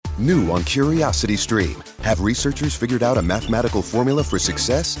New on Curiosity Stream. Have researchers figured out a mathematical formula for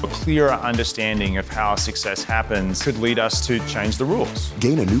success? A clearer understanding of how success happens could lead us to change the rules.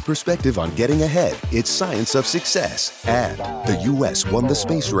 Gain a new perspective on getting ahead. It's Science of Success. And the U.S. won the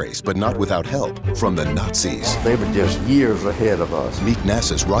space race, but not without help from the Nazis. They were just years ahead of us. Meet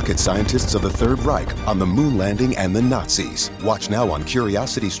NASA's rocket scientists of the Third Reich on the moon landing and the Nazis. Watch now on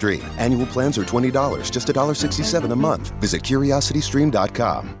Curiosity Stream. Annual plans are $20, just $1.67 a month. Visit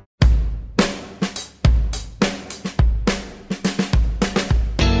curiositystream.com.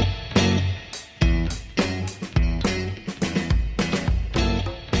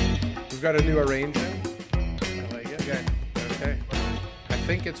 We've got a new arrangement. I like it. Okay. I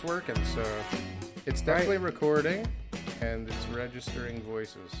think it's working, so it's definitely recording and it's registering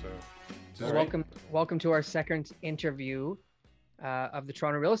voices. So welcome to our second interview of the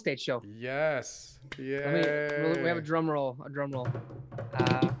Toronto Real Estate Show. Yes. Yeah. We have a drum roll.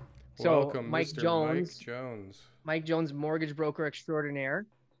 Welcome, Mike Mr. Jones. Mike Jones, mortgage broker extraordinaire.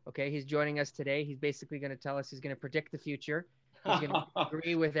 Okay, he's joining us today. He's basically going to tell us, he's going to predict the future. He's going to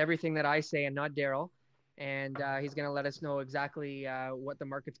agree with everything that I say and not Daryl. And he's going to let us know exactly what the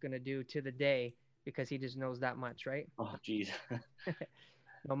market's going to do to the day, because he just knows that much, right? Oh, geez.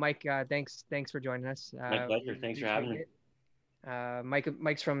 No, Mike, thanks for joining us. My pleasure. Thanks for having me.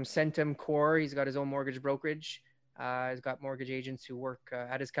 Mike's from Centum Core. He's got his own mortgage brokerage. He's got mortgage agents who work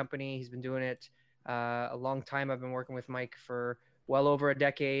at his company. He's been doing it a long time. I've been working with Mike for well over a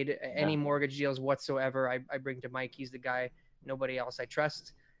decade. Any mortgage deals whatsoever, I bring to Mike. He's the guy. Nobody else I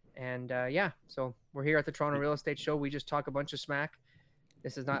trust. And so we're here at the Toronto Real Estate Show. We just talk a bunch of smack.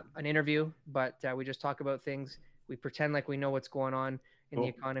 This is not an interview, but we just talk about things. We pretend like we know what's going on in the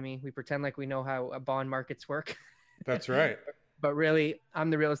economy. We pretend like we know how bond markets work. That's right. But really, I'm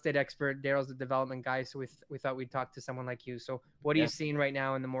the real estate expert. Daryl's the development guy. So we thought we'd talk to someone like you. So what are you seeing right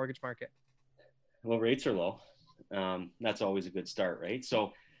now in the mortgage market? Well, rates are low. That's always a good start, right?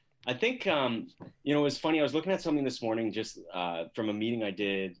 So I think, it was funny. I was looking at something this morning just from a meeting I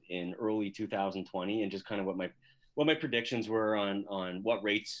did in early 2020, and just kind of what my predictions were on what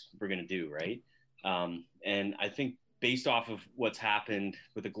rates we're going to do, right? And I think based off of what's happened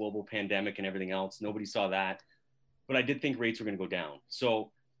with the global pandemic and everything else, nobody saw that. But I did think rates were going to go down.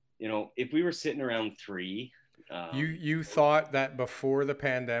 So, if we were sitting around 3, you thought that before the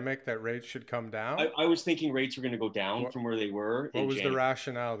pandemic that rates should come down? I was thinking rates were going to go down from where they were. What was the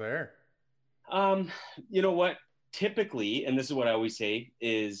rationale there? You know what? Typically, and this is what I always say,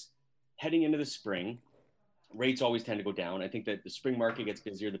 is heading into the spring, rates always tend to go down. I think that the spring market gets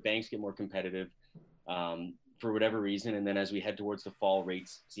busier, the banks get more competitive for whatever reason. And then as we head towards the fall,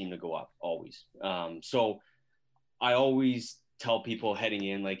 rates seem to go up always. So I always tell people heading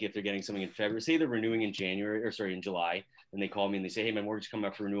in, like if they're getting something in February, say they're renewing in July, and they call me and they say, hey, my mortgage coming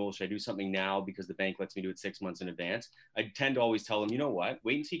up for renewal. Should I do something now because the bank lets me do it 6 months in advance? I tend to always tell them, you know what,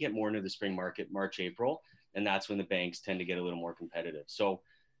 wait until you get more into the spring market, March, April. And that's when the banks tend to get a little more competitive. So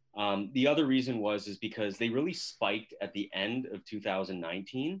the other reason is because they really spiked at the end of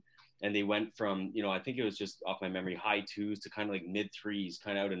 2019. And they went from, I think it was just off my memory, high 2s to kind of like mid 3s,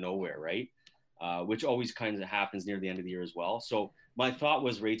 kind of out of nowhere, right? Which always kind of happens near the end of the year as well. So my thought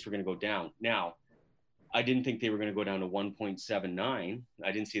was rates were going to go down. Now, I didn't think they were going to go down to 1.79.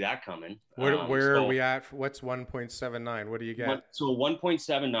 I didn't see that coming. Where are we at? What's 1.79? What do you get? So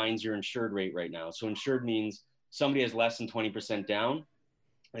 1.79 is your insured rate right now. So insured means somebody has less than 20% down.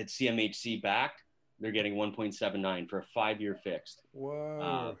 It's CMHC backed. They're getting 1.79 for a 5-year fixed.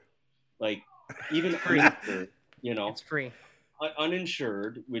 Whoa. Even free. It's free.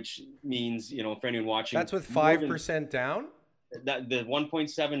 Uninsured, which means, for anyone watching, that's with 5% down. That the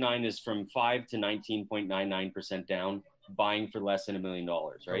 1.79 is from 5 to 19.99% down, buying for less than $1 million,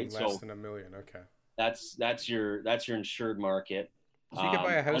 right? Less than $1 million. Okay. That's your insured market. So you could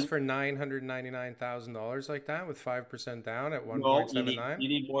buy a house for $999,000 like that with 5% down at 1.79. No, you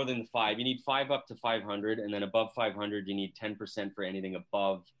need more than 5. You need 5 up to 500, and then above 500, you need 10% for anything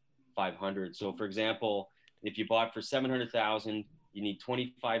above 500. So, for example, if you bought for 700,000, you need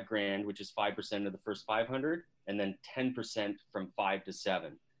 25 grand, which is 5% of the first 500, and then 10% from 5 to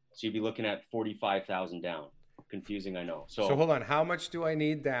 7. So you'd be looking at 45,000 down. Confusing, I know. So hold on, how much do I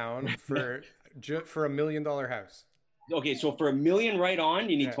need down for for $1 million house? Okay, so for $1 million right on,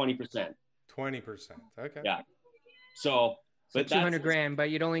 you need 20%. 20%. Okay. Yeah. So but 200 grand, but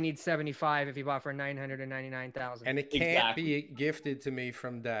you'd only need 75 if you bought for 999,000. And it can't be gifted to me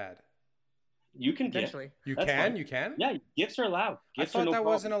from dad. You can potentially. You can? Yeah, gifts are allowed. Gifts I thought that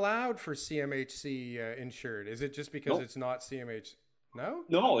wasn't allowed for CMHC insured. Is it just because it's not CMHC? No?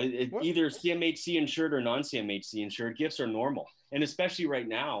 No, either CMHC insured or non-CMHC insured. Gifts are normal. And especially right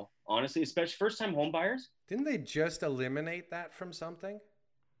now, honestly, especially first-time home buyers. Didn't they just eliminate that from something?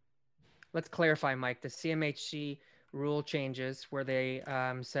 Let's clarify, Mike. The CMHC rule changes where they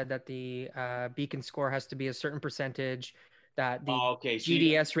said that the beacon score has to be a certain percentage, that the Okay, so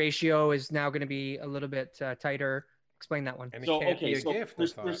GDS ratio is now going to be a little bit tighter. Explain that one. And it So can't okay, be a so gift, I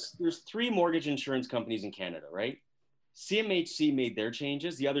thought. there's 3 mortgage insurance companies in Canada, right? CMHC made their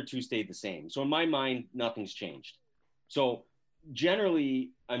changes, the other 2 stayed the same. So in my mind, nothing's changed. So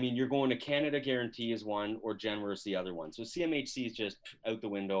generally, I mean, you're going to Canada Guarantee is one, or Genworth the other one. So CMHC is just out the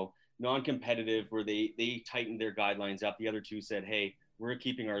window, non-competitive, where they tightened their guidelines up. The other 2 said, hey, we're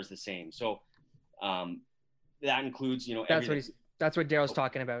keeping ours the same. So that includes, you know, That's what Daryl's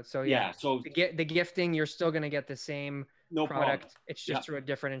talking about. So yeah, so the gifting, you're still going to get the same product. Problem. It's just through a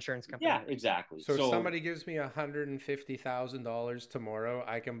different insurance company. Yeah, exactly. So if somebody gives me $150,000 tomorrow,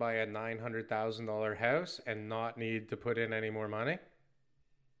 I can buy a $900,000 house and not need to put in any more money?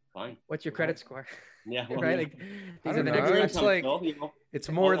 Fine. What's your credit score? Yeah. Well, right. Like, I don't know. It's like, it's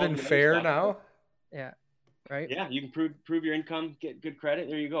more than fair now. Yeah. Right. Yeah, you can prove your income, get good credit.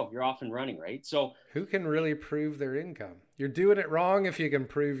 There you go. You're off and running, right? So who can really prove their income? You're doing it wrong if you can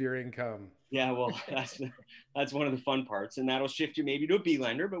prove your income. Yeah, well, that's one of the fun parts, and that'll shift you maybe to a B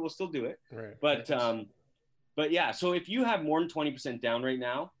lender, but we'll still do it. Right. But yeah, so if you have more than 20% down right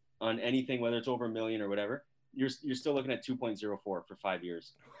now on anything, whether it's over $1 million or whatever, you're still looking at 2.04 for 5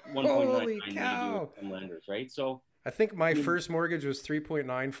 years. 1.99 from lenders, right? So I think my first mortgage was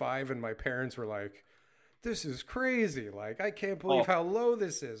 3.95, and my parents were like, this is crazy. Like, I can't believe how low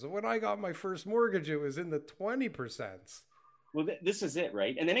this is. When I got my first mortgage, it was in the 20%. Well, this is it,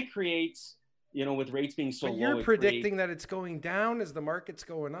 right? And then it creates, you know, with rates being so low. But you're predicting that it's going down as the market's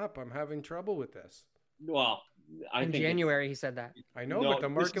going up. I'm having trouble with this. Well, in January, he said that. I know, but the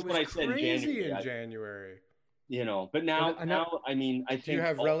market was crazy in January. You know, but now, I mean, I think. Do you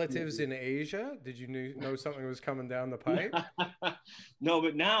have relatives in Asia? Did you know something was coming down the pipe? No,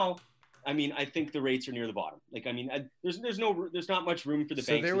 but now, I mean, I think the rates are near the bottom. Like, I mean, there's not much room for the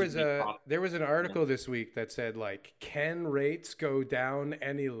banks. So there was an article this week that said, like, can rates go down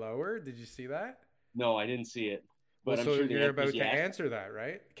any lower? Did you see that? No, I didn't see it. But well, so you're about to answer that,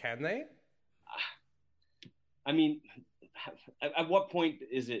 right? Can they? I mean, at what point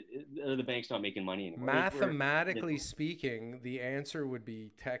are the banks not making money anymore? Mathematically speaking, the answer would be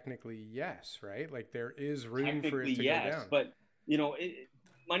technically yes, right? Like, there is room for it to go down. But you know,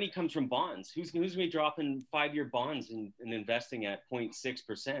 money comes from bonds. Who's going to be dropping 5-year bonds and investing at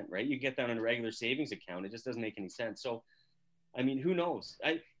 0.6%, right? You get that on a regular savings account. It just doesn't make any sense. So, I mean, who knows?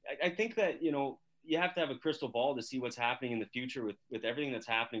 I think that, you know, you have to have a crystal ball to see what's happening in the future with everything that's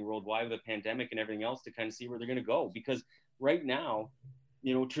happening worldwide with the pandemic and everything else to kind of see where they're going to go. Because right now,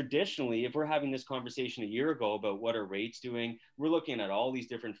 you know, traditionally, if we're having this conversation a year ago about what are rates doing, we're looking at all these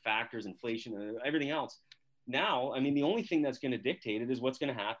different factors, inflation and everything else. Now, I mean, the only thing that's going to dictate it is what's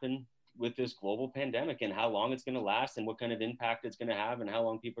going to happen with this global pandemic and how long it's going to last and what kind of impact it's going to have and how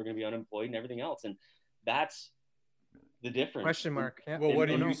long people are going to be unemployed and everything else. And that's the difference. Question mark. Yeah. Well, what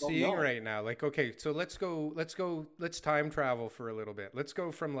are you seeing right now? Like, okay, so let's time travel for a little bit. Let's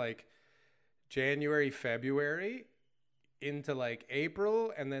go from like January, February into like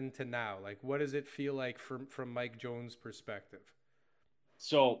April and then to now. Like, what does it feel like from Mike Jones' perspective?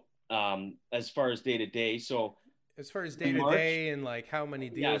 So, as far as day to day, and like how many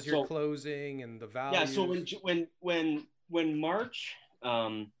deals you're closing and the value. Yeah. So when March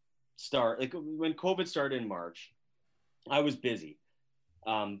when COVID started in March, I was busy.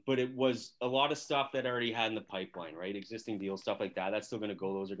 But it was a lot of stuff that I already had in the pipeline, right? Existing deals, stuff like that. That's still going to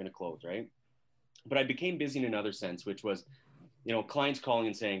go. Those are going to close, right? But I became busy in another sense, which was, you know, clients calling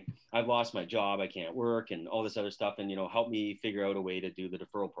and saying, I've lost my job, I can't work, and all this other stuff. And, you know, help me figure out a way to do the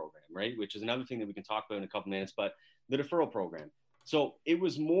deferral program, right? Which is another thing that we can talk about in a couple minutes, but the deferral program. So it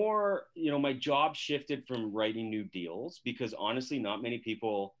was more, you know, my job shifted from writing new deals because honestly, not many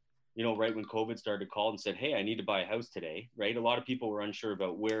people, you know, right when COVID started, called and said, hey, I need to buy a house today, right? A lot of people were unsure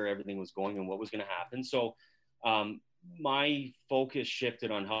about where everything was going and what was going to happen. So my focus shifted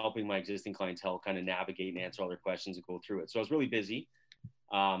on helping my existing clientele kind of navigate and answer all their questions and go through it. So I was really busy.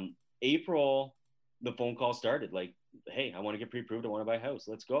 April, the phone call started like, hey, I want to get pre-approved. I want to buy a house.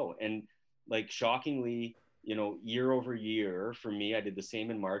 Let's go. And like, shockingly, you know, year over year for me, I did the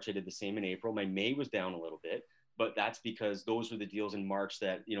same in March. I did the same in April. My May was down a little bit, but that's because those were the deals in March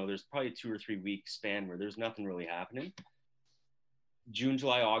that, you know, there's probably a 2 or 3 week span where there's nothing really happening. June,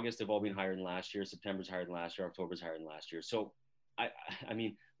 July, August have all been higher than last year. September's higher than last year. October's higher than last year. So I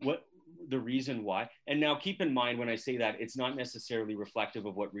mean, what the reason why. And now keep in mind when I say that, it's not necessarily reflective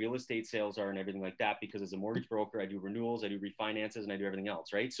of what real estate sales are and everything like that, because as a mortgage broker, I do renewals, I do refinances, and I do everything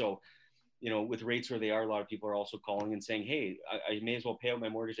else, right? So, with rates where they are, a lot of people are also calling and saying, hey, I may as well pay out my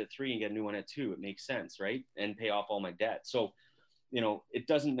mortgage at 3 and get a new one at 2. It makes sense, right? And pay off all my debt. So, it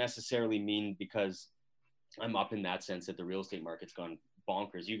doesn't necessarily mean because I'm up in that sense that the real estate market's gone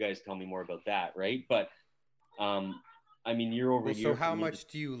bonkers. You guys tell me more about that, right? But year over year. So how much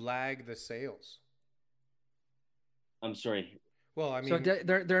do you lag the sales? I'm sorry. Well, so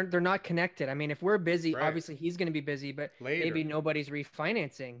they're not connected. I mean, if we're busy, right. Obviously he's going to be busy, but later. Maybe nobody's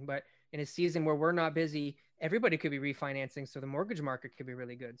refinancing. But in a season where we're not busy, everybody could be refinancing. So the mortgage market could be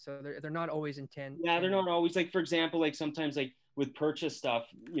really good. So they're not always intent. Yeah, they're not always. Like, for example, like sometimes like with purchase stuff,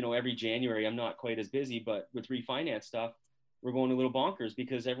 every January I'm not quite as busy, but with refinance stuff, we're going a little bonkers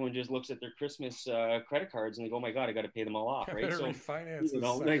because everyone just looks at their Christmas credit cards and they go, "Oh my God, I got to pay them all off." Right? So refinance.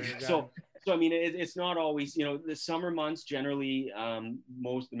 So I mean, it's not always. The summer months generally,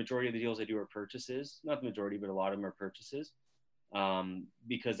 the majority of the deals I do are purchases. Not the majority, but a lot of them are purchases,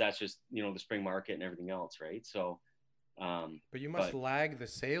 because that's just the spring market and everything else, right? So. But you must lag the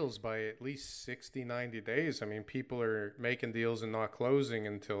sales by at least 60, 90 days. I mean, people are making deals and not closing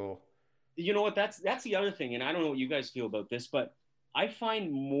until. You know what? That's the other thing, and I don't know what you guys feel about this, but I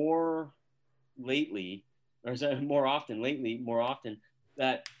find more often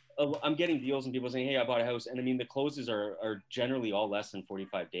that I'm getting deals and people saying, "Hey, I bought a house," and I mean the closes are generally all less than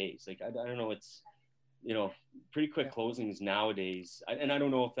 45 days. Like I don't know, it's pretty quick closings nowadays, and I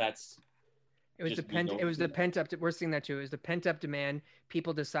don't know if that's. It was the pent up. We're seeing that too. It was the pent up demand.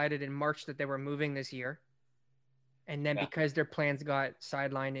 People decided in March that they were moving this year, and then because their plans got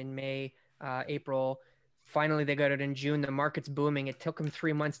sidelined in May, April, finally they got it in June. The market's booming. It took them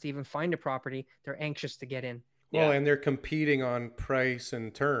 3 months to even find a property. They're anxious to get in. Well, and they're competing on price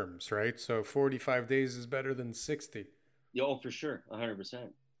and terms, right? So 45 days is better than 60. Oh, for sure,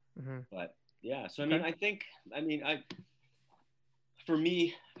 100%. Mm-hmm. But yeah, so for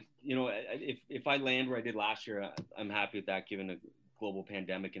me, if I land where I did last year, I'm happy with that, given the global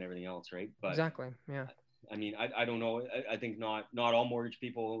pandemic and everything else, right? But exactly, yeah. I mean, I don't know. I think not all mortgage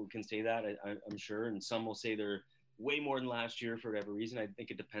people can say that. I'm sure, and some will say they're way more than last year for whatever reason. I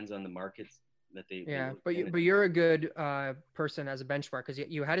think it depends on the markets that they. Yeah, but you're a good person as a benchmark, because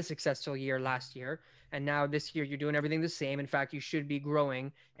you had a successful year last year, and now this year you're doing everything the same. In fact, you should be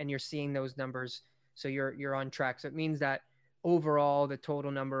growing, and you're seeing those numbers, so you're on track. So it means that overall, the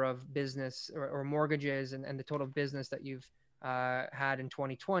total number of business or mortgages and the total business that you've had in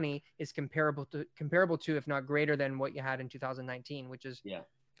 2020 is comparable to, if not greater than, what you had in 2019, which is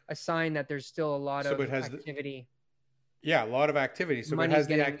a sign that there's still a lot of activity. A lot of activity. So has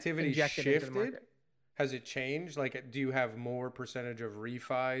the activity shifted? Has it changed? Like, do you have more percentage of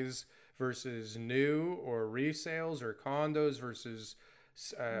refis versus new, or resales, or condos versus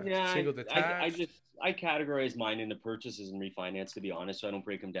single detached? I categorize mine into purchases and refinance, to be honest. So I don't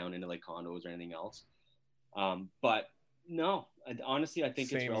break them down into like condos or anything else. But no, honestly, I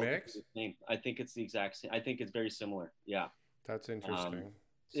think it's relatively the same. I think it's the exact same. I think it's very similar. Yeah. That's interesting.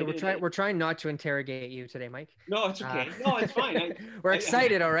 So we're trying not to interrogate you today, Mike. No, it's okay. No, it's fine. We're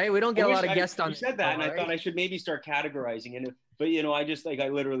excited, all right? We don't get a lot of guests on. You said that, and I thought I should maybe start categorizing it. But I just I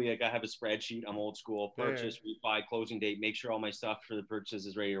literally I have a spreadsheet. I'm old school. Purchase, refi, closing date. Make sure all my stuff for the purchase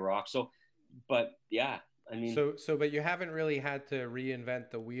is ready to rock. So, but yeah, I mean. But you haven't really had to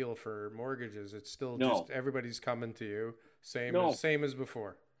reinvent the wheel for mortgages. It's still just everybody's coming to you, same as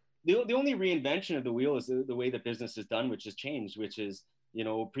before. The only reinvention of the wheel is the way the business is done, which has changed. Which is,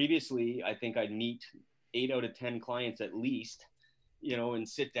 previously I think I'd meet 8 out of 10 clients at least, and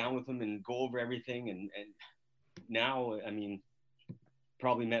sit down with them and go over everything. And now, I mean,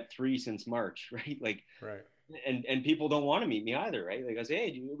 probably met 3 since March, right? Like, right. And people don't want to meet me either, right? Like I say,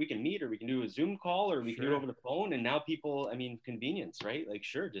 hey, we can meet, or we can do a Zoom call, or we can do it over the phone. And now people, I mean, convenience, right? Like,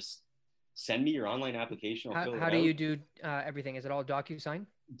 sure, just send me your online application. How do you do everything? Is it all DocuSign?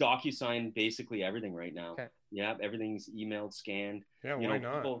 DocuSign, basically everything right now. Okay. Yeah, everything's emailed, scanned. Yeah, why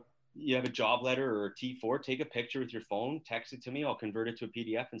not? You have a job letter or a T4, take a picture with your phone, text it to me. I'll convert it to a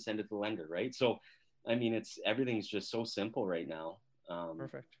PDF and send it to the lender, right? So, I mean, everything's just so simple right now.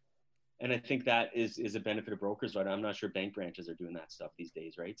 Perfect. And I think that is a benefit of brokers, right? I'm not sure bank branches are doing that stuff these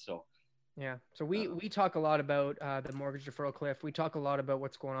days, right? So, yeah. So we talk a lot about the mortgage deferral cliff. We talk a lot about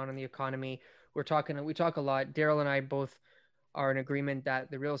what's going on in the economy. We talk a lot. Daryl and I both are in agreement that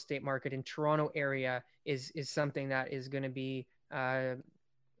the real estate market in Toronto area is something that is going to be,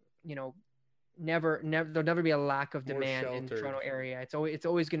 there'll never be a lack of More demand in the sheltered. Toronto area. It's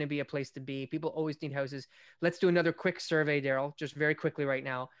always going to be a place to be. People always need houses. Let's do another quick survey, Daryl, just very quickly right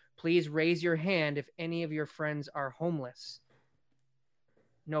now. Please raise your hand if any of your friends are homeless.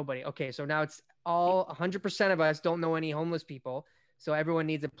 Nobody. Okay, so now it's all 100% of us don't know any homeless people. So everyone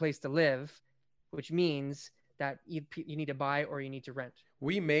needs a place to live, which means that you need to buy or you need to rent.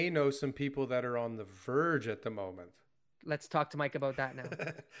 We may know some people that are on the verge at the moment. Let's talk to Mike about that now.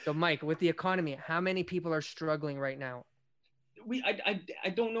 So Mike, with the economy, how many people are struggling right now? I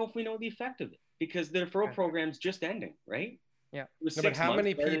don't know if we know the effect of it because the deferral program's just ending, right? Yeah. No, but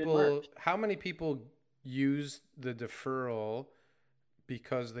how many people use the deferral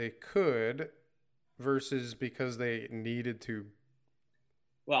because they could versus because they needed to?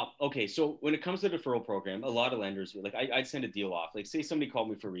 Well, okay. So when it comes to the deferral program, a lot of lenders, like I'd send a deal off. Like say somebody called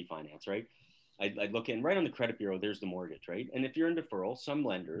me for refinance, right? I'd look in right on the credit bureau, there's the mortgage, right? And if you're in deferral, some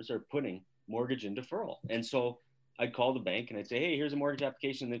lenders are putting mortgage in deferral. And so I'd call the bank and I'd say, hey, here's a mortgage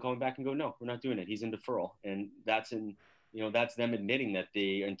application. And they call me back and go, no, we're not doing it. He's in deferral. And that's that's them admitting that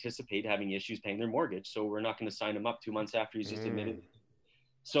they anticipate having issues paying their mortgage. So we're not going to sign him up 2 months after he's just admitted.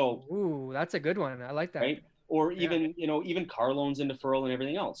 So, ooh, that's a good one. I like that. Right. Or even, even car loans in deferral and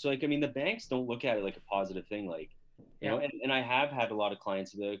everything else. So like, I mean, the banks don't look at it like a positive thing. Like, and I have had a lot of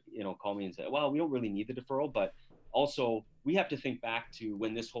clients that, call me and say, well, we don't really need the deferral, but also we have to think back to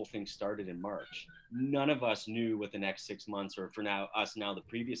when this whole thing started in March. None of us knew what the next 6 months, or for now, the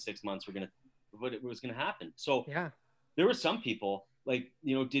previous 6 months what it was going to happen. So there were some people like,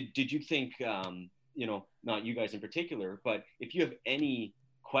 did you think, not you guys in particular, but if you have any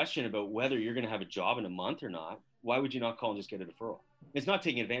question about whether you're going to have a job in a month or not, why would you not call and just get a deferral? It's not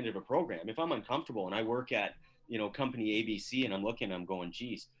taking advantage of a program. If I'm uncomfortable and I work at, company ABC and I'm going,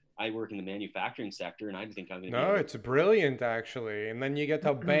 geez, I work in the manufacturing sector and I think I'm going to it's brilliant actually. And then you get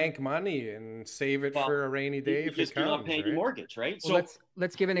to bank money and save it for a rainy day if it comes, you're not paying your mortgage, right? Well,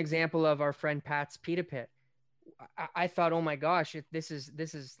 let's give an example of our friend Pat's Pita Pit. I thought, oh my gosh, this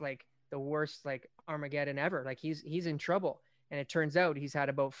is like the worst like Armageddon ever. Like he's in trouble. And it turns out he's had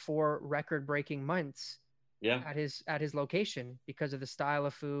about 4 record-breaking months at his location because of the style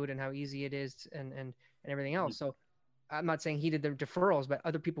of food and how easy it is and everything else. So I'm not saying he did the deferrals, but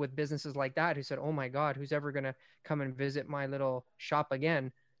other people with businesses like that who said, oh my God, who's ever going to come and visit my little shop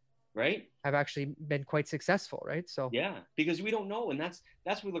again? Right. Have actually been quite successful. Right. So, yeah, because we don't know. And that's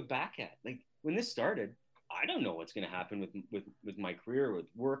what we look back at. Like when this started, I don't know what's going to happen with my career, with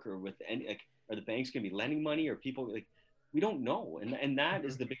work, or with any, like, are the banks going to be lending money, or people like, we don't know. And that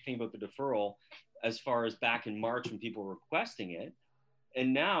is the big thing about the deferral, as far as back in March when people were requesting it.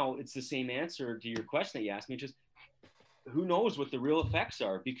 And now it's the same answer to your question that you asked me, just who knows what the real effects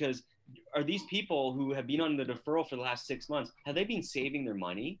are? Because are these people who have been on the deferral for the last 6 months, have they been saving their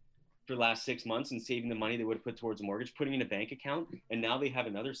money for the last 6 months and saving the money they would have put towards a mortgage, putting in a bank account, and now they have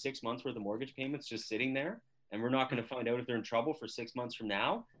another 6 months worth of mortgage payments just sitting there? And we're not going to find out if they're in trouble for 6 months from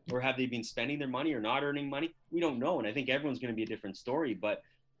now, or have they been spending their money or not earning money? We don't know. And I think everyone's going to be a different story. But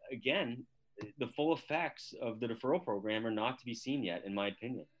again, the full effects of the deferral program are not to be seen yet, in my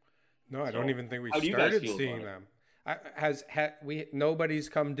opinion. No, I don't even think we've started seeing them. Nobody's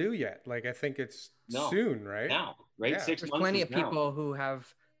come due yet. Like, I think it's soon, right? Now, right? Yeah. 6 months. There's plenty of people who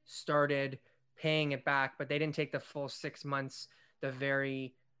have started paying it back, but they didn't take the full 6 months, the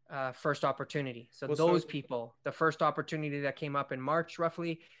very first opportunity. So those people, the first opportunity that came up in March,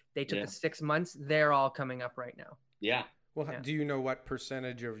 roughly, they took the 6 months. They're all coming up right now. Yeah. Well, do you know what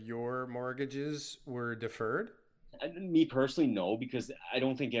percentage of your mortgages were deferred? Me personally, no, because I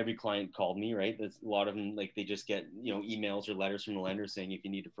don't think every client called me, right? That's a lot of them, like they just get, emails or letters from the lender saying, if you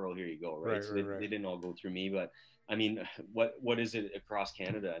need deferral, here you go, right? So they didn't all go through me, but I mean, what is it across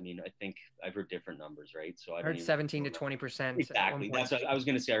Canada? I mean, I think I've heard different numbers, right? So I heard 17 to 20%. Exactly. That's what I was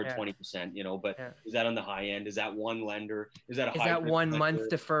going to say. I heard 20%, but is that on the high end? Is that one lender? Is that 1 month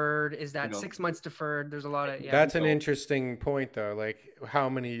deferred? Is that 6 months deferred? There's a lot of, That's an interesting point though. Like, how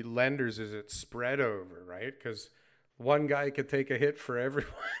many lenders is it spread over, right? Because one guy could take a hit for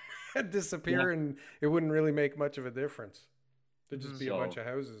everyone and disappear, and it wouldn't really make much of a difference. There'd just be a bunch of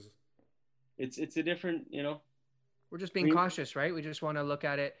houses. It's a different, We're just being cautious, right? We just want to look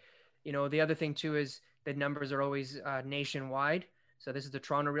at it. The other thing too is the numbers are always nationwide. So this is the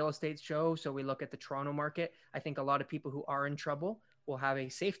Toronto real estate show. So we look at the Toronto market. I think a lot of people who are in trouble will have a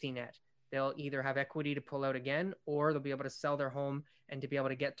safety net. They'll either have equity to pull out again, or they'll be able to sell their home and to be able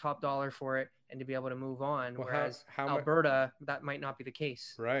to get top dollar for it and to be able to move on. Well, whereas Alberta, that might not be the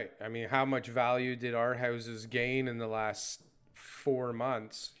case. Right. I mean, how much value did our houses gain in the last 4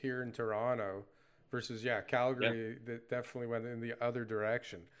 months here in Toronto versus Calgary that definitely went in the other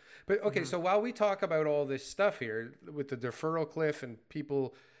direction. But okay, so while we talk about all this stuff here with the deferral cliff and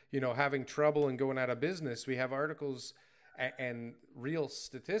people, having trouble and going out of business, we have articles and real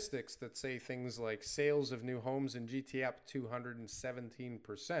statistics that say things like sales of new homes in GTA up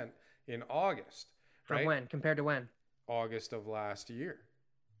 217% in August. From when? Compared to when? August of last year.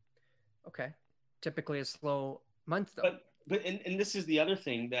 Okay. Typically a slow month though. But this is the other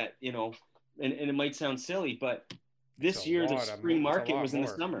thing that, and it might sound silly, but this year the spring market was in the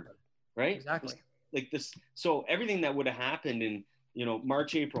summer, right? Exactly. Like this. So everything that would have happened in,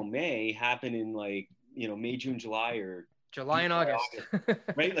 March, April, May happened in like, May, June, July, or July and August.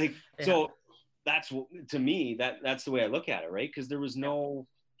 Right? Like, so that's, to me, that's the way I look at it, right? Because there was no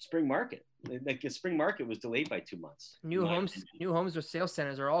spring market. Like the spring market was delayed by 2 months. New homes with sales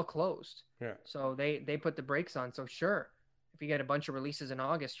centers are all closed. Yeah. So they put the brakes on. So sure, if you get a bunch of releases in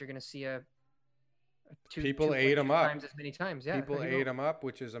August, you're going to see people ate them up times as many times. Yeah. People ate them up,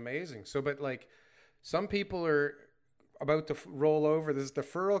 which is amazing. So, but like some people are about to roll over this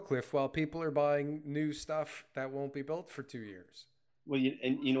deferral cliff while people are buying new stuff that won't be built for 2 years. Well,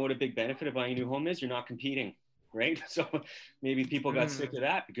 you know what a big benefit of buying a new home is? You're not competing. Right. So maybe people got sick of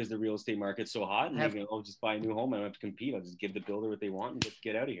that because the real estate market's so hot and they go, oh, just buy a new home. I don't have to compete. I'll just give the builder what they want and just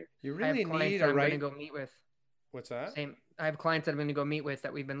get out of here. You really need a right. Go meet with. What's that? I have clients that I'm going to go meet with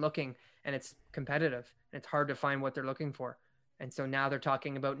that we've been looking, and it's competitive and it's hard to find what they're looking for. And so now they're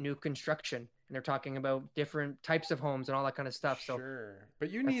talking about new construction and they're talking about different types of homes and all that kind of stuff. So sure.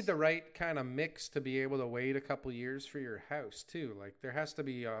 But you need the right kind of mix to be able to wait a couple years for your house too. Like there has to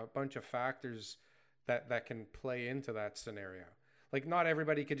be a bunch of factors that can play into that scenario. Like not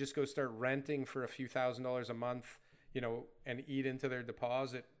everybody could just go start renting for a few $1,000s a month, and eat into their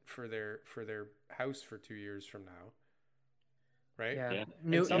deposit for their house for 2 years from now. Right? Yeah.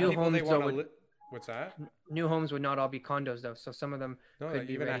 New homes what's that? New homes would not all be condos though. So some of them could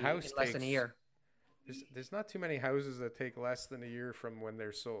be even a house in less than a year. There's not too many houses that take less than a year from when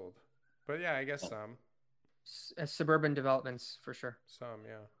they're sold. But yeah, I guess some. Suburban developments for sure. Some,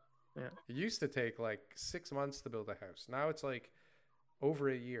 yeah. Yeah. It used to take like 6 months to build a house. Now it's like over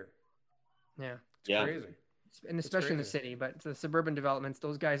a year. Yeah. It's crazy. And especially in the city, but the suburban developments,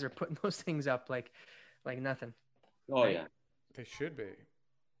 those guys are putting those things up like nothing. Oh, right? Yeah. They should be.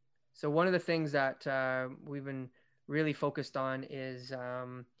 So one of the things that we've been really focused on is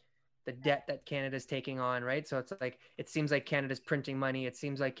the debt that Canada's taking on, right? So it's like, it seems like Canada's printing money. It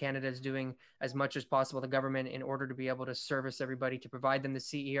seems like Canada's doing as much as possible, the government, in order to be able to service everybody, to provide them the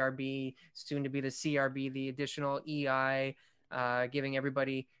CERB, soon to be the CRB, the additional EI, giving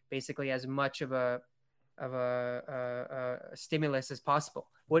everybody basically as much of a stimulus as possible.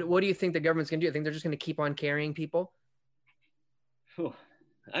 What do you think the government's going to do? I think they're just going to keep on carrying people?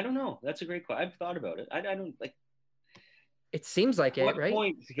 I don't know. That's a great question. I've thought about it. I don't like. It seems like it, right?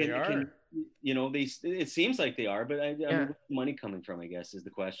 Point it seems like they are, but I mean, where's the money coming from, I guess, is the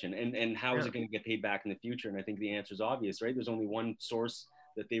question. And how is it going to get paid back in the future? And I think the answer is obvious, right? There's only one source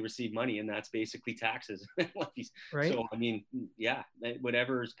that they receive money, and that's basically taxes. Right. So, I mean,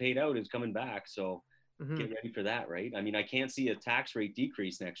 whatever is paid out is coming back. So get ready for that, right? I mean, I can't see a tax rate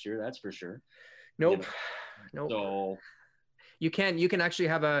decrease next year. That's for sure. Nope. Nope. So you can actually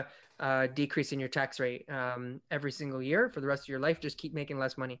have a decrease in your tax rate every single year for the rest of your life. Just keep making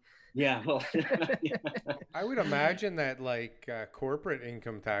less money. Yeah. Well, I would imagine that corporate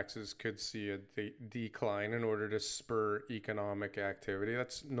income taxes could see a decline in order to spur economic activity.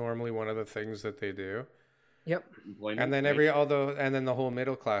 That's normally one of the things that they do. Yep. And then the whole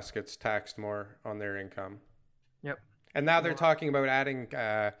middle class gets taxed more on their income. Yep. And now they're talking about adding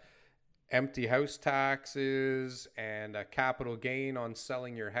empty house taxes and a capital gain on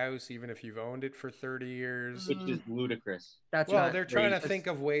selling your house, even if you've owned it for 30 years. Which is ludicrous. They're trying to think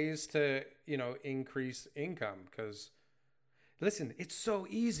of ways to, increase income because, listen, it's so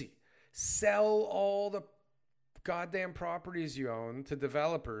easy. Sell all the goddamn properties you own to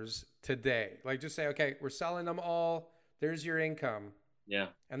developers today. Like, just say, okay, we're selling them all. There's your income. Yeah.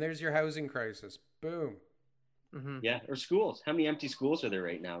 And there's your housing crisis. Boom. Mm-hmm. Yeah, or schools. How many empty schools are there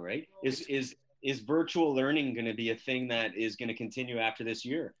right now, right? Is virtual learning going to be a thing that is going to continue after this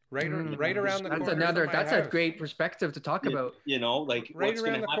year? Right around the corner. That's a great perspective to talk about. Right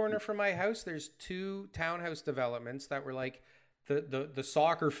around the corner from my house, there's 2 townhouse developments that were like the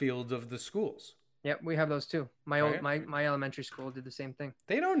soccer fields of the schools. Yep, we have those too. My elementary school did the same thing.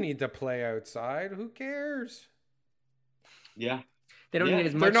 They don't need to play outside. Who cares? Yeah. They don't need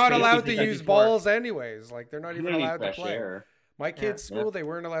as much. They're not allowed to use balls anyways. Like they're not even allowed to play. Air. My kids' school, they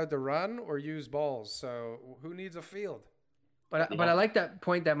weren't allowed to run or use balls. So who needs a field? But I like that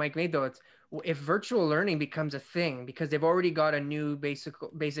point that Mike made, though. It's if virtual learning becomes a thing, because they've already got a new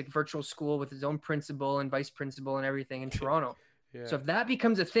basic virtual school with its own principal and vice principal and everything in Toronto. Yeah. So if that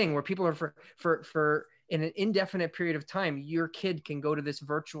becomes a thing where people are for in an indefinite period of time, your kid can go to this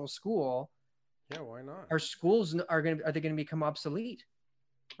virtual school. Yeah, why not? Our schools are they going to become obsolete,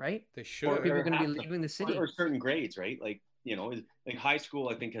 right? They should. Or people are going to be leaving the city. Or certain grades, right? Like, you know, like high school,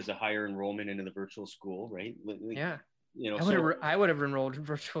 I think has a higher enrollment into the virtual school, right? Like, yeah. You know, I would have enrolled in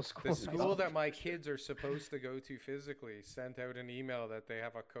virtual school. The school that my kids are supposed to go to physically sent out an email that they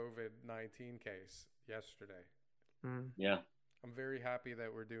have a COVID-19 case yesterday. Yeah. I'm very happy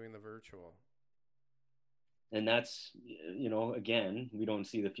that we're doing the virtual. And that's, you know, again, we don't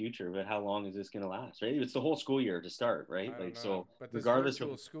see the future, but how long is this going to last, right? It's the whole school year to start, right? I Like, don't know. so but this regardless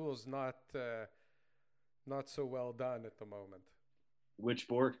virtual of school's not so well done at the moment. which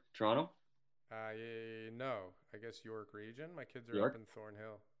board, Toronto? No, I guess York Region. My kids are York? up in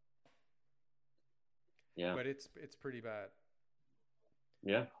Thornhill. Yeah. But it's pretty bad.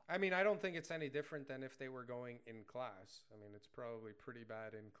 Yeah. I mean, I don't think it's any different than if they were going in class. I mean, it's probably pretty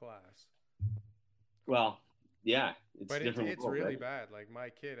bad in class. Well, yeah, But different. it's world, really right? bad. Like my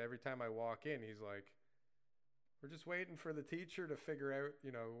kid, every time I walk in, he's like, "We're just waiting for the teacher to figure out,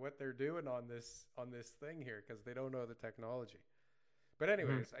 you know, what they're doing on this thing here because they don't know the technology." But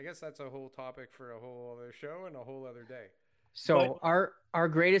anyways, I guess that's a whole topic for a whole other show and a whole other day. So our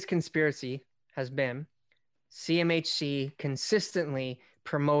greatest conspiracy has been CMHC consistently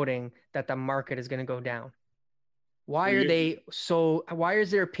promoting that the market is going to go down. Why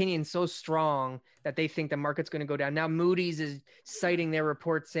is their opinion so strong that they think the market's going to go down? Now Moody's is citing their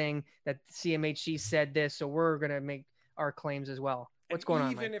report saying that CMHC said this, so we're going to make our claims as well. What's going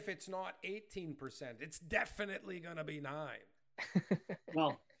on, Even Mike? if it's not 18%, it's definitely going to be 9%.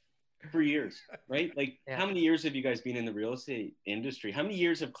 Well, for years, right? Like, Yeah. how many years have you guys been in the real estate industry? How many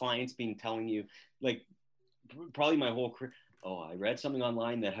years have clients been telling you, like, probably my whole career, oh, I read something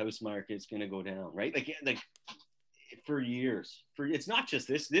online that house market's going to go down, right? Like for years. It's not just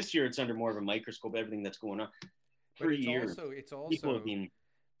this year, it's under more of a microscope, everything that's going on. For years. It's also people have been,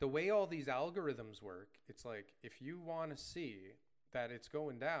 the way all these algorithms work. It's like, if you want to see that it's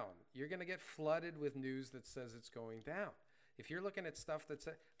going down, you're going to get flooded with news that says it's going down. If you're looking at stuff that's,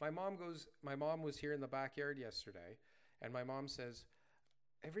 my mom was here in the backyard yesterday, and my mom says,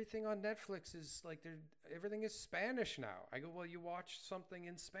 everything on Netflix is like, everything is Spanish now. I go, well, you watch something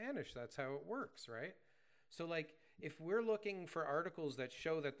in Spanish. That's how it works, right? So like, if we're looking for articles that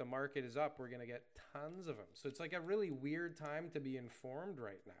show that the market is up, we're going to get tons of them. So it's like a really weird time to be informed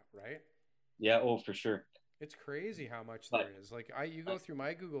right now, right? yeah, oh, for sure. It's crazy how much there is. Like you go through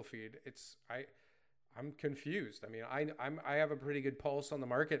my Google feed, I'm confused. I mean, I have a pretty good pulse on the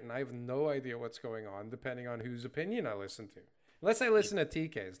market, and I have no idea what's going on depending on whose opinion I listen to. Unless I listen to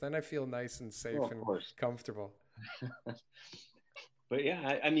TK's, then I feel nice and safe and comfortable. But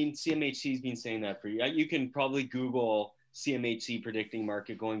yeah, I mean, CMHC's been saying that for you. You can probably Google CMHC predicting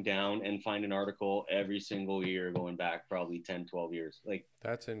market going down and find an article every single year going back probably 10, 12 years. Like,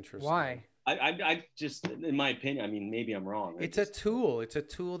 that's interesting. Why? I just, in my opinion, I mean, maybe I'm wrong. It's a tool. It's a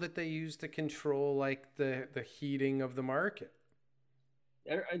tool that they use to control like the heating of the market.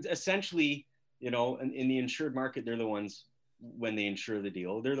 Essentially, you know, in the insured market, they're the ones, when they insure the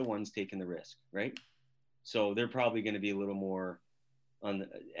deal, they're the ones taking the risk, right? So they're probably going to be a little more on the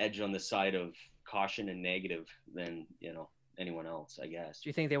edge on the side of caution and negative than, you know, anyone else, I guess. Do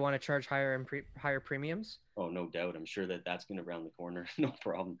you think they want to charge higher premiums? Oh, no doubt. I'm sure that's going to round the corner. No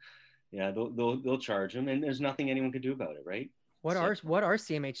problem. Yeah, they'll charge them, and there's nothing anyone could do about it, right? What are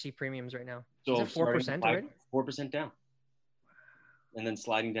CMHC premiums right now? So is it 4% already? 4% down, and then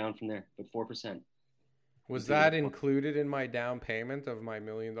sliding down from there, but 4%. Was that included in my down payment of my $1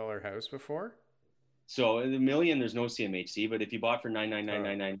 million house before? So in the million, there's no CMHC, but if you bought for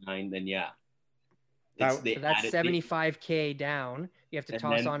 999,999, then yeah. So that's $75K down. You have to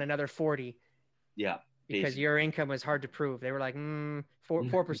toss on another 40. Yeah. Because basically. your income was hard to prove. They were like,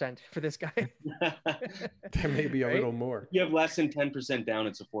 4% for this guy. There may be a little more. If you have less than 10% down,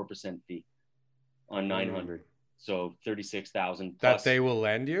 it's a 4% fee on 900. So 36,000. That they will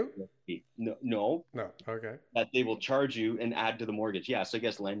lend you? No. Okay. That they will charge you and add to the mortgage. Yeah. So I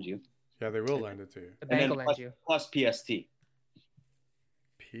guess lend you. Yeah, they will lend it to you. The bank will lend you. Plus PST.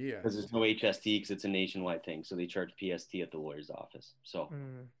 Because there's no HST because it's a nationwide thing. So they charge PST at the lawyer's office. So,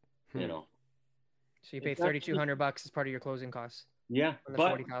 you know. So you pay $3,200 as part of your closing costs. Yeah. But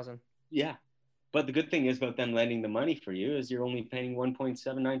 $40,000. Yeah. But the good thing is about them lending the money for you is you're only paying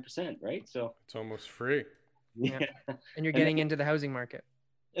 1.79%, right? So it's almost free. Yeah. And you're getting into the housing market.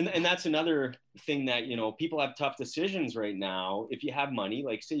 And that's another thing that, people have tough decisions right now. If you have money,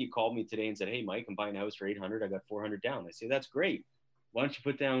 like say you called me today and said, hey, Mike, I'm buying a house for 800. I got 400 down. I say, that's great. Why don't you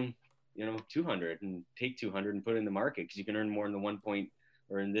put down, 200 and take 200 and put it in the market? Because you can earn more than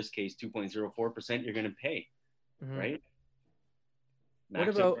or in this case, 2.04% you're going to pay, right?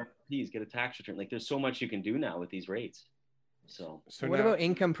 Max out fees, get a tax return. Like there's so much you can do now with these rates. So what about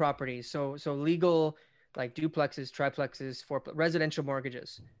income properties? So legal, like duplexes, triplexes, residential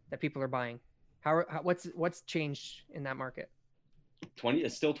mortgages that people are buying. What's changed in that market?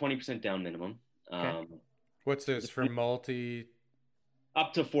 It's still 20% down minimum. Okay. What's this for multi?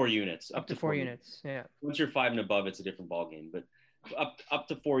 Up to 4 units. Up to 4 units. Yeah. Once you're 5 and above, it's a different ballgame. But up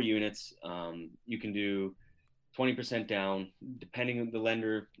to 4 units, you can do 20% down. Depending on the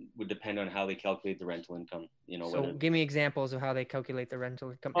lender, would depend on how they calculate the rental income. So give me examples of how they calculate the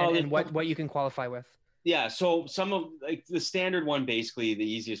rental income and what you can qualify with. Yeah. So some of like the standard one, basically the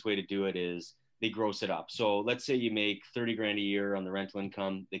easiest way to do it is they gross it up. So let's say you make 30 grand a year on the rental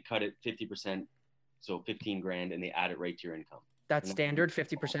income, they cut it 50%, so 15 grand, and they add it right to your income. That's standard,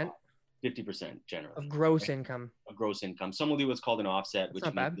 50%? 50% generally. Of gross income. Of gross income. Some will do what's called an offset, That's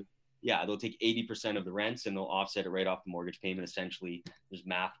not bad. They'll take 80% of the rents and they'll offset it right off the mortgage payment. Essentially, there's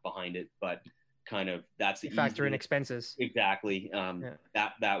math behind it, but kind of that's the factor in expenses. Exactly.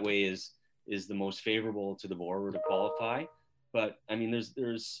 That way is the most favorable to the borrower to qualify. But I mean,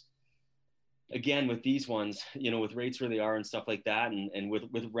 there's again with these ones, with rates where they are and stuff like that, and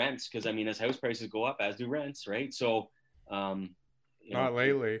with rents, because I mean, as house prices go up, as do rents, right? So, not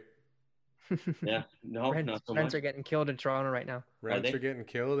lately. Yeah, no, not so rents much. are getting killed in Toronto right now. Rents are getting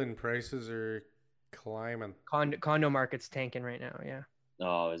killed and prices are climbing. Condo market's tanking right now. Yeah.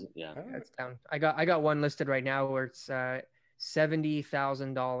 Oh, is it? Yeah. It's down. I got one listed right now where it's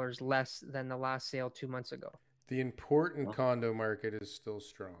 $70,000 less than the last sale 2 months ago. The important condo market is still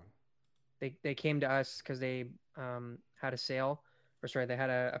strong. They came to us because they had a sale, they had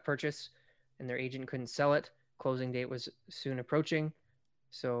a purchase, and their agent couldn't sell it. Closing date was soon approaching,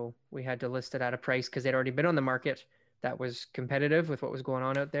 so we had to list it at a price because they'd already been on the market that was competitive with what was going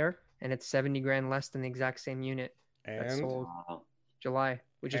on out there, and it's 70 grand less than the exact same unit that sold July.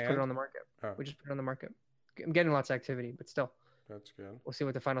 We just put it on the market. We just put it on the market. I'm getting lots of activity, but still, that's good. We'll see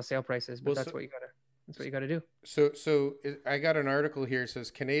what the final sale price is, but that's what you gotta do. So I got an article here. It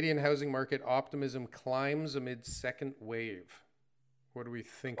says Canadian housing market optimism climbs amid second wave. What do we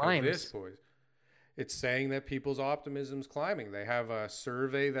think of this, boys? It's saying that people's optimism's climbing. They have a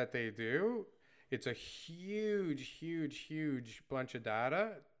survey that they do. It's a huge bunch of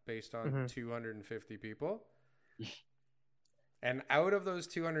data based on 250 people. And out of those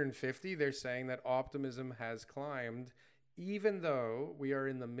 250, they're saying that optimism has climbed, even though we are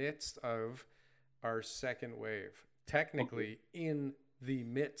in the midst of our second wave. Technically, in the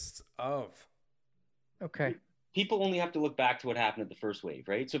midst of. Okay. People only have to look back to what happened at the first wave,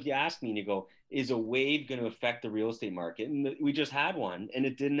 right? So if you ask me and you go, is a wave going to affect the real estate market? And we just had one, and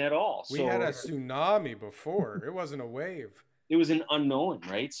it didn't at all. We had a tsunami before. It wasn't a wave. It was an unknown,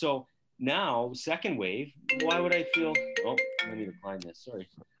 right? So now, second wave, why would I feel... Oh, I need to climb this. Sorry.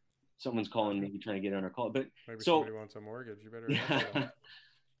 Someone's calling, maybe trying to get on our call. But maybe somebody wants a mortgage. You better... Yeah.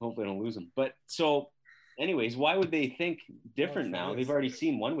 Hopefully I don't lose them. But so anyways, why would they think different now? They've already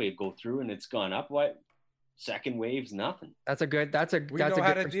seen one wave go through and it's gone up. Why? Second wave's nothing. We know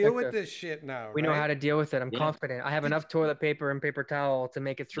how to deal with this shit now. We know how to deal with it. I'm confident. I have enough toilet paper and paper towel to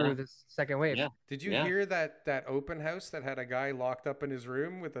make it through this second wave. Yeah. Did you hear that open house that had a guy locked up in his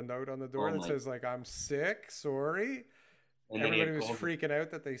room with a note on the door that says like, I'm sick, sorry? And everybody was freaking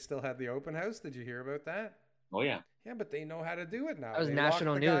out that they still had the open house. Did you hear about that? Oh yeah. Yeah, but they know how to do it now. That was they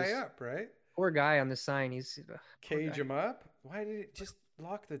national locked the news. Guy up, right? Poor guy on the sign. He's cage him up. Why did it just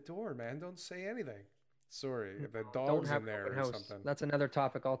lock the door, man? Don't say anything. Sorry, the dog's in there or something. That's another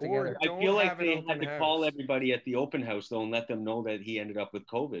topic altogether. I feel like they had to call everybody at the open house though and let them know that he ended up with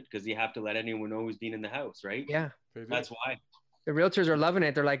COVID because you have to let anyone know who's been in the house, right? Yeah, that's why. The realtors are loving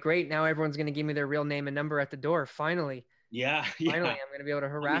it. They're like, great, now everyone's going to give me their real name and number at the door. Finally. Yeah. Finally, I'm going to be able to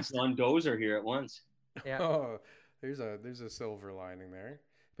harass them. John Dozer here at once. Yeah. Oh, there's a silver lining there.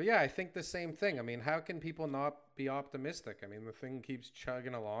 But yeah, I think the same thing. I mean, how can people not be optimistic? I mean, the thing keeps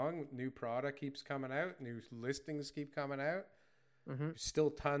chugging along. New product keeps coming out. New listings keep coming out. Mm-hmm. Still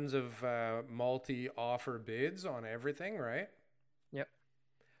tons of multi-offer bids on everything, right? Yep.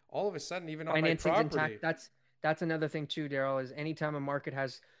 All of a sudden, even on my property. Intact. That's another thing too, Daryl, is anytime a market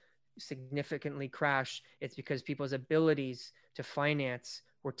has significantly crashed, it's because people's abilities to finance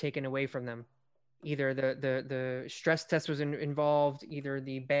were taken away from them. Either the stress test was involved, either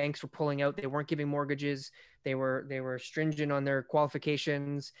the banks were pulling out, they weren't giving mortgages, they were stringent on their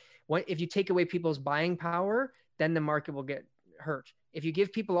qualifications. What if you take away people's buying power, then the market will get hurt. If you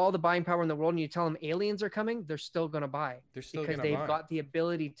give people all the buying power in the world and you tell them aliens are coming, they're still going to buy. They're still because gonna they've buy. got the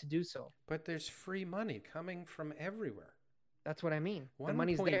ability to do so. But there's free money coming from everywhere. That's what I mean. The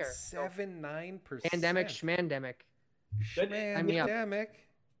money's there. 1.79%. Pandemic, schmandemic. Schmandemic.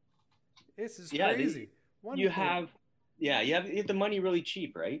 This is Yeah, crazy. You have the money really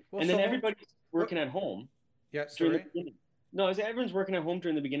cheap, right? Well, and then so everybody's working at home. Yeah, during the sorry. beginning. No, everyone's working at home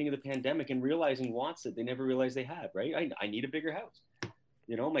during the beginning of the pandemic and realizing wants that they never realized they had, right? I need a bigger house.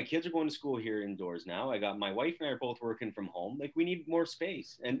 You know, my kids are going to school here indoors now. I got my wife and I are both working from home. Like, we need more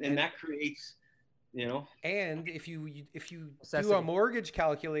space, and that creates, you know. And if you do Necessity. a mortgage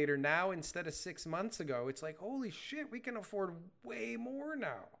calculator now instead of 6 months ago, it's like, holy shit, we can afford way more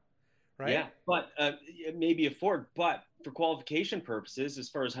now, right? Yeah, but maybe afford. But for qualification purposes, as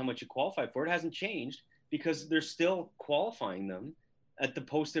far as how much you qualify for, it hasn't changed because they're still qualifying them at the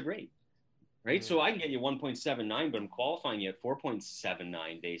posted rate, right? So I can get you 1.79, but I'm qualifying you at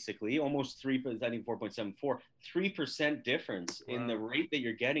 4.79, basically, almost 3. I think 4.74, 3% difference in the rate that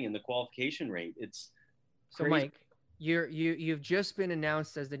you're getting in the qualification rate. It's So, crazy. Mike, you've just been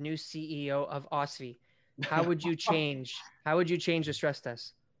announced as the new CEO of OSFI. How would you change? How would you change the stress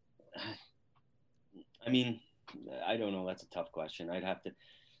test? I mean, I don't know. That's a tough question. I'd have to.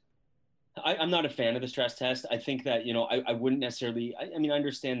 I'm not a fan of the stress test. I think that, you know, I wouldn't necessarily. I mean, I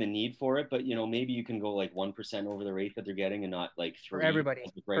understand the need for it, but, you know, maybe you can go like 1% over the rate that they're getting and not like 3%. For everybody,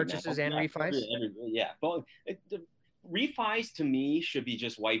 right purchases now. and refis. Yeah, but the refis to me should be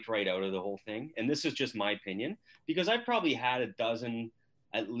just wiped right out of the whole thing. And this is just my opinion, because I've probably had a dozen,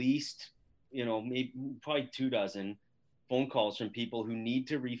 at least, you know, maybe probably 2 dozen phone calls from people who need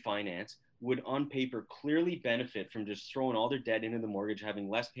to refinance, would on paper clearly benefit from just throwing all their debt into the mortgage, having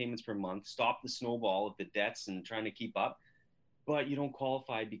less payments per month, stop the snowball of the debts and trying to keep up. But you don't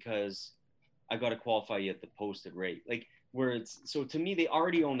qualify because I got to qualify you at the posted rate. Like, where it's, so to me, they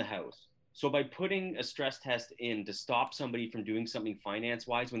already own the house. So by putting a stress test in to stop somebody from doing something finance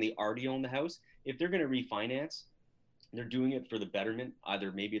wise when they already own the house, if they're going to refinance, they're doing it for the betterment.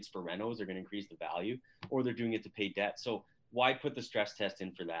 Either maybe it's for renos, they're going to increase the value, or they're doing it to pay debt. So why put the stress test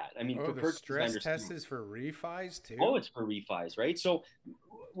in for that? I mean, for the stress test is for refis too. Oh, it's for refis, right? So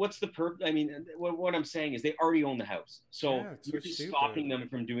what's the I mean, what I'm saying is they already own the house. So you're just stopping them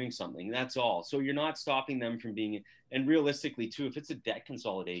from doing something. That's all. So you're not stopping them from being, and realistically too, if it's a debt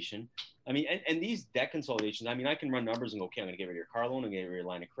consolidation, I mean, and these debt consolidations, I mean, I can run numbers and go, okay, I'm going to get rid of your car loan, I'm going to get rid of your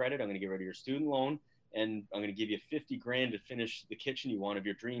line of credit, I'm going to get rid of your student loan, and I'm going to give you $50,000 to finish the kitchen you want of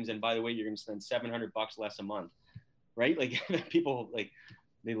your dreams. And by the way, you're going to spend $700 less a month. Right? Like, people, like,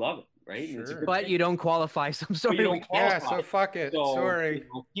 they love it, right? Sure. But you don't qualify, so I'm sorry. Yeah, so fuck it. So, sorry. You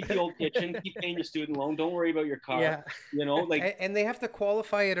know, keep the old kitchen, keep paying your student loan. Don't worry about your car. Yeah. You know, like, and they have to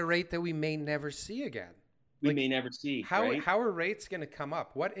qualify at a rate that we may never see again. We may never see. How right? how are rates going to come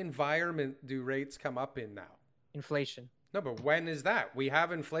up? What environment do rates come up in now? Inflation. No, but when is that? We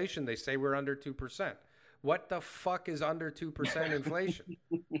have inflation. They say we're under 2%. What the fuck is under 2% inflation?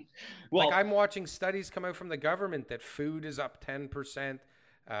 Well, like, I'm watching studies come out from the government that food is up 10%,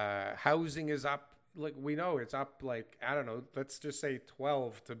 housing is up. Like, we know it's up, like, I don't know, let's just say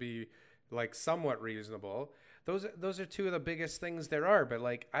 12 to be like somewhat reasonable. Those are two of the biggest things there are. But,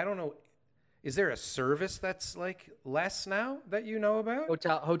 like, I don't know, is there a service that's like less now that you know about?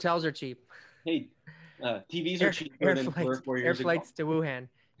 Hotels are cheap. hey, TVs are cheaper than 4 years ago. Air flights to Wuhan.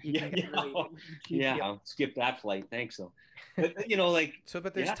 I'll skip that flight. Thanks, though. But, you know, like,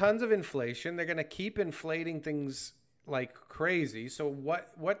 but there's tons of inflation. They're going to keep inflating things like crazy. So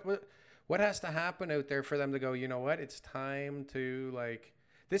what has to happen out there for them to go, you know what? It's time to, like,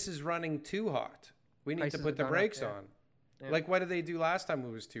 this is running too hot. We need to put the brakes on. Yeah. Like, what did they do last time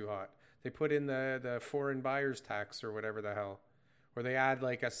it was too hot? They put in the foreign buyers tax or whatever the hell, or they add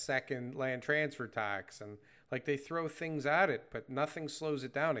like a second land transfer tax, and like they throw things at it, but nothing slows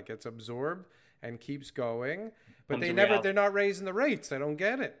it down. It gets absorbed and keeps going, but they're not raising the rates. I don't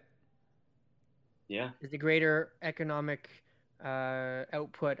get it. Yeah. The greater economic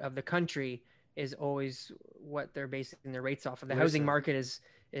output of the country is always what they're basing their rates off of. The housing market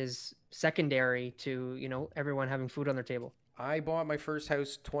is secondary to, you know, everyone having food on their table. I bought my first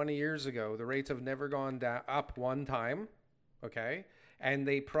house 20 years ago. The rates have never gone up one time. Okay. And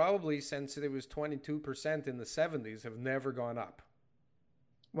they probably, since it was 22% in the 70s, have never gone up.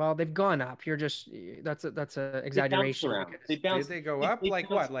 Well, they've gone up. You're just, that's a exaggeration. Did they go up? Like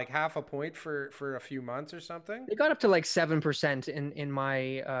what? Like half a point for a few months or something? They got up to like 7% in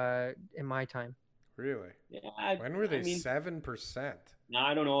my time. Really? Yeah. When were they I mean, 7%?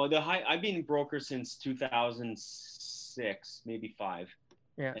 I don't know. I've been broker since 2006, maybe 5.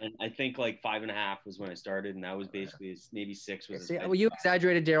 Yeah. And I think like 5.5 was when I started, and that was basically maybe 6 was. See, well, you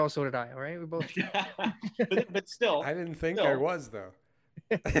exaggerated, Daryl. So did I. All right, we both. but still, I didn't think I was though.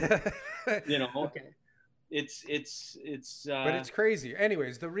 You know, Okay. it's But it's crazy.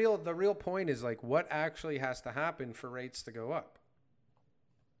 Anyways, the real point is like, what actually has to happen for rates to go up?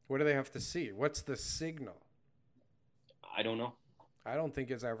 What do they have to see? What's the signal? I don't know. I don't think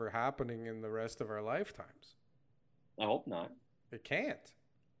it's ever happening in the rest of our lifetimes. I hope not. It can't.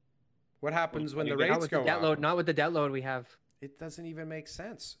 What happens when the Not rates with go the debt up? load. Not with the debt load we have. It doesn't even make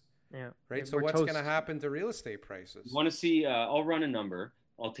sense, Yeah. right? So We're what's toast. going to happen to real estate prices? You want to see? I'll run a number.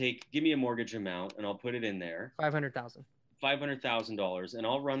 Give me a mortgage amount, and I'll put it in there. 500,000. $500,000, and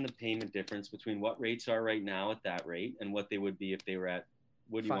I'll run the payment difference between what rates are right now at that rate and what they would be if they were at.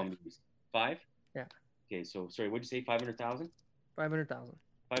 What do you 5. want me to use? 5? Yeah. Okay, so sorry, what'd you say? 500,000? 500,000.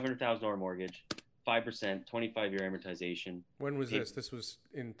 $500,000 mortgage, 5%, 25-year amortization. When was this? This was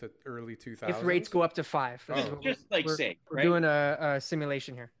in the early 2000s? If rates go up to 5. Oh. This is what Just like we're, say, we're right? doing a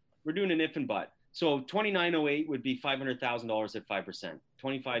simulation here. We're doing an if and but. So 2908 would be $500,000 at 5%,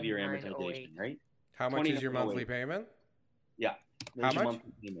 25-year 2908. amortization, right? How much is your monthly payment? Yeah. How There's your much?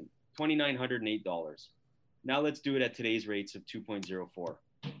 monthly payment. $2,908. Now let's do it at today's rates of 2.04.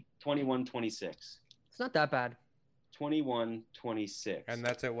 2126. It's not that bad. 2126. And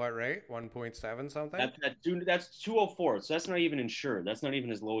that's at what rate? 1.7 something? That's 204. So that's not even insured. That's not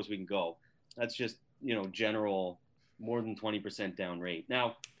even as low as we can go. That's just, general more than 20% down rate.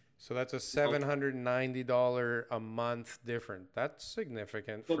 Now, so that's a $790 a month different. That's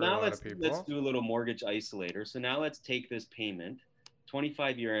significant for a lot of people. Let's do a little mortgage isolator. So now let's take this payment,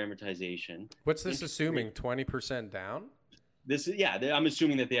 25-year amortization. What's this assuming? 20% down? This is, I'm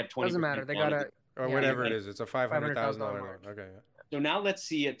assuming that they have 20%. Doesn't matter. They got Or Yeah, whatever yeah. it is. It's a $500,000 loan. mortgage. Okay. So now let's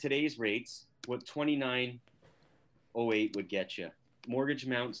see at today's rates what 2908 would get you. Mortgage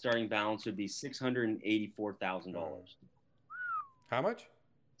amount starting balance would be $684,000. How much?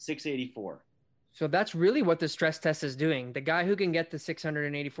 684. So that's really what the stress test is doing. The guy who can get the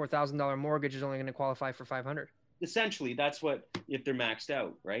 $684,000 mortgage is only going to qualify for 500. Essentially, that's what if they're maxed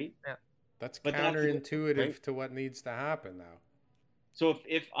out, right? That's But that's counterintuitive right? to what needs to happen now. So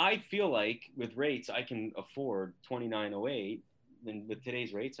if I feel like with rates I can afford 2908, then with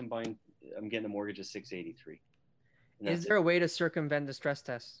today's rates I'm getting a mortgage of 683. Is there a way to circumvent the stress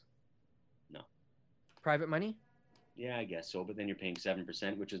test? No. Private money? Yeah, I guess so. But then you're paying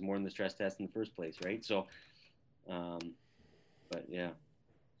 7%, which is more than the stress test in the first place, right? So, but yeah.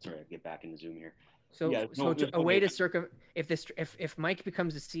 Sorry, I'll get back into Zoom here. So, Yeah, no, a way to if Mike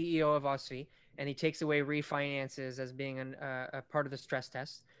becomes the CEO of OSFI and he takes away refinances as being a part of the stress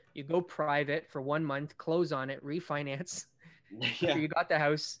test, you go private for 1 month, close on it, refinance. Yeah. You got the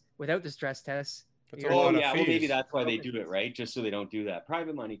house without the stress test. That's a Oh, lot of yeah. Well, maybe fees. that's why they do it, right? Just so they don't do that.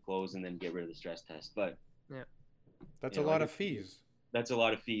 Private money close and then get rid of the stress test. But That's you a know, lot I of fees. that's a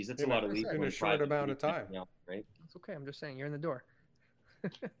lot of fees. That's a In lot of legal in a and short private amount of fees, time. right? It's okay. I'm just saying you're in the door.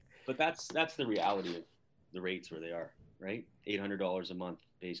 But that's the reality of the rates where they are, right? $800 a month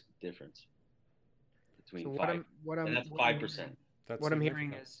base difference between So and that's 5%. That's What I'm hearing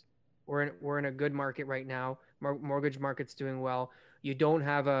significant. is we're in a good market right now. Mortgage market's doing well. You don't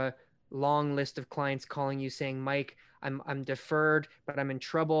have a long list of clients calling you saying, Mike, I'm deferred, but I'm in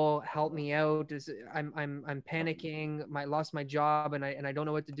trouble. Help me out. I'm panicking. I lost my job and I don't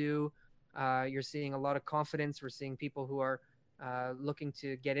know what to do. You're seeing a lot of confidence. We're seeing people who are looking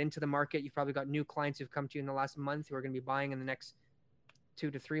to get into the market. You've probably got new clients who've come to you in the last month who are going to be buying in the next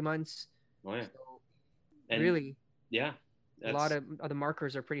 2 to 3 months. Oh yeah. So And really, yeah. a lot of the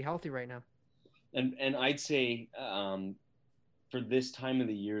markers are pretty healthy right now. And I'd say for this time of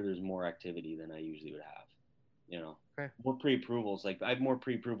the year, there's more activity than I usually would have. Okay. More pre-approvals. Like I have more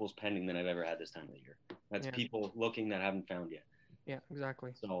pre-approvals pending than I've ever had this time of the year. That's Yeah. people looking that haven't found yet. Yeah,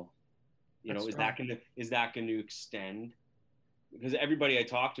 exactly. So, That's is that going to extend? Because everybody I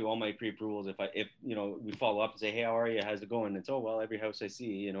talk to, all my pre-approvals, if we follow up and say, hey, how are you? How's it going? It's, oh, well, every house I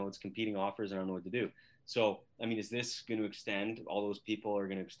see, it's competing offers and I don't know what to do. So, I mean, is this going to extend? All those people are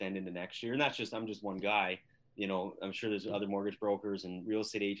going to extend into next year. And I'm just one guy. I'm sure there's other mortgage brokers and real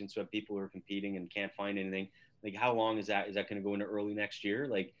estate agents who have people who are competing and can't find anything. Like, how long is that? Is that going to go into early next year?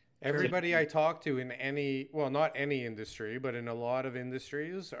 Like, Everybody I talk to in not any industry, but in a lot of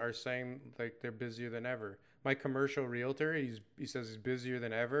industries are saying like they're busier than ever. My commercial realtor, he says he's busier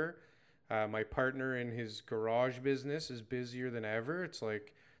than ever. My partner in his garage business is busier than ever. It's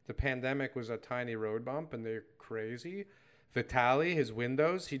like the pandemic was a tiny road bump and they're crazy. Vitali, his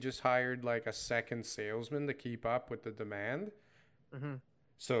windows, he just hired like a second salesman to keep up with the demand. Mm-hmm.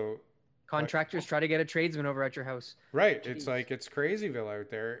 So contractors try to get a tradesman over at your house. Right. Jeez. It's like it's crazyville out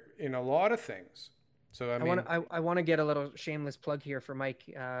there in a lot of things. So I want to get a little shameless plug here for Mike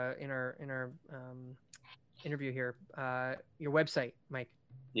in our interview here. Your website, Mike.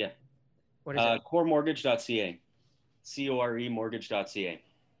 Yeah. What is it? Coremortgage.ca. coremortgage.ca.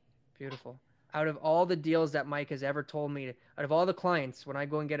 Beautiful. Out of all the deals that Mike has ever told me, out of all the clients, when I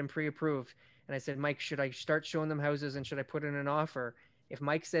go and get them pre-approved, and I said, Mike, should I start showing them houses and should I put in an offer? If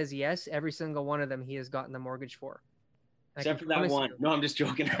Mike says yes, every single one of them he has gotten the mortgage for. Except for that one. No, I'm just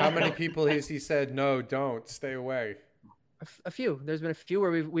joking. How many people has he said, no, don't, stay away? A few. There's been a few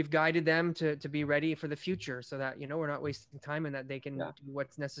where we've guided them to be ready for the future so that, we're not wasting time and that they can do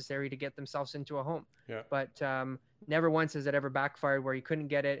what's necessary to get themselves into a home. Yeah. But never once has it ever backfired where you couldn't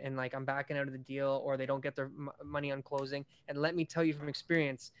get it and like I'm backing out of the deal or they don't get their money on closing. And let me tell you from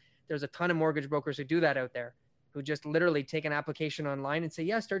experience, there's a ton of mortgage brokers who do that out there, who just literally take an application online and say,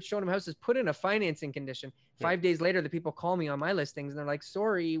 yeah, start showing them houses, put in a financing condition. 5 days later, the people call me on my listings and they're like,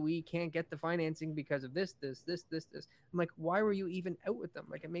 sorry, we can't get the financing because of this. I'm like, why were you even out with them?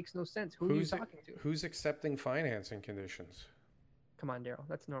 Like, it makes no sense. Who are you talking to? Who's accepting financing conditions? Come on, Daryl.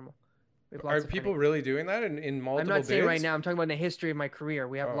 That's normal. Are people really doing that in multiple I'm not saying bids? right now. I'm talking about in the history of my career.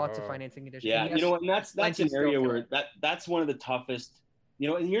 We have lots of financing conditions. Yeah, yes, and that's an area where that's one of the toughest.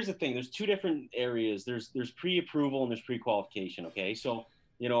 And here's the thing, there's two different areas. There's pre-approval and there's pre-qualification. Okay. So,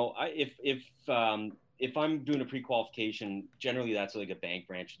 if I'm doing a pre-qualification, generally that's like a bank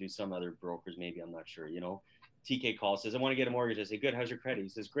branch, do some other brokers, maybe, I'm not sure, TK calls, says, I want to get a mortgage. I say, good, how's your credit? He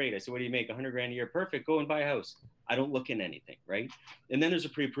says, great. I said, what do you make? $100,000 a year. Perfect. Go and buy a house. I don't look in anything. Right. And then there's a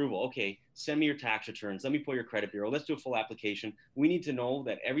pre-approval. Okay. Send me your tax returns. Let me pull your credit bureau. Let's do a full application. We need to know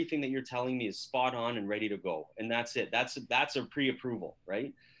that everything that you're telling me is spot on and ready to go. And that's it. That's a pre-approval.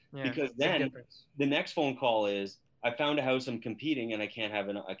 Right. Yeah, because then the next phone call is, I found a house, I'm competing, and I can't have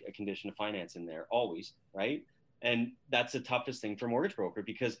a condition of finance in there always. Right. And that's the toughest thing for a mortgage broker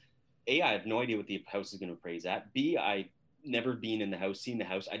because A, I have no idea what the house is going to appraise at. B, I never been in the house, seen the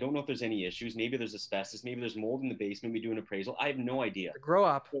house. I don't know if there's any issues. Maybe there's asbestos. Maybe there's mold in the basement. We do an appraisal. I have no idea. Grow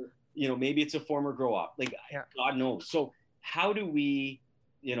up. So, maybe it's a former grow up. Like, God knows. So how do we,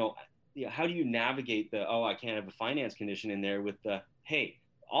 how do you navigate I can't have a finance condition in there with hey,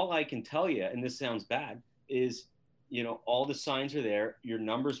 all I can tell you, and this sounds bad, is, all the signs are there. Your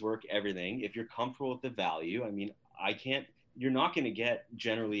numbers work, everything. If you're comfortable with the value, you're not going to get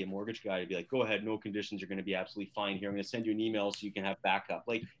generally a mortgage guy to be like, go ahead, no conditions, you're going to be absolutely fine here. I'm going to send you an email so you can have backup.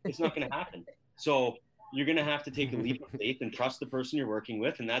 Like, it's not going to happen. So you're going to have to take a leap of faith and trust the person you're working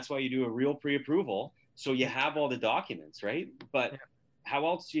with. And that's why you do a real pre-approval. So you have all the documents, right? But how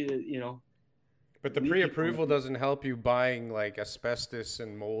else do you. But the pre-approval doesn't help you buying like asbestos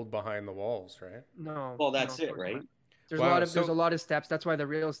and mold behind the walls, right? No. Well, that's it, right? There's a lot of steps. That's why the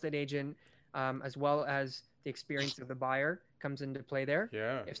real estate agent, as well as the experience of the buyer, comes into play there.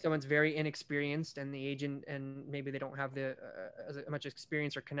 Yeah. If someone's very inexperienced and the agent and maybe they don't have the as much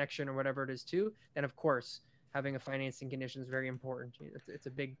experience or connection or whatever it is too, then of course having a financing condition is very important. It's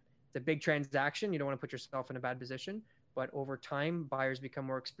a big transaction. You don't want to put yourself in a bad position. But over time, buyers become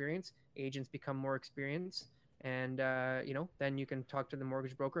more experienced, agents become more experienced, and then you can talk to the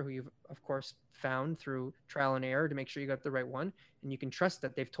mortgage broker who you've of course found through trial and error to make sure you got the right one, and you can trust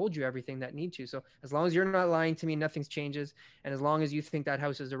that they've told you everything that need to. So as long as you're not lying to me, nothing changes, and as long as you think that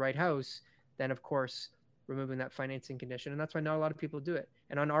house is the right house, then of course removing that financing condition, and that's why not a lot of people do it.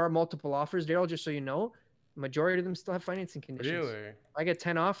 And on our multiple offers, Daryl, just so you know, the majority of them still have financing conditions. Really? I get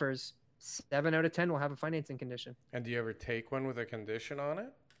 10 offers. 7 out of 10 will have a financing condition. And do you ever take one with a condition on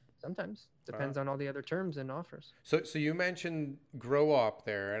it? Sometimes. Depends on all the other terms and offers. So you mentioned grow up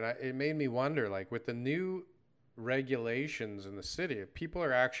there, and it made me wonder, like with the new regulations in the city, people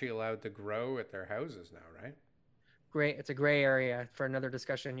are actually allowed to grow at their houses now, right? Great. It's a gray area for another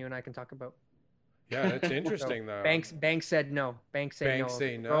discussion you and I can talk about. Yeah, that's interesting though. Banks said no. Banks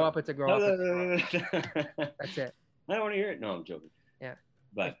say no. Grow up, it's a grow up. That's it. I don't want to hear it. No, I'm joking. Yeah.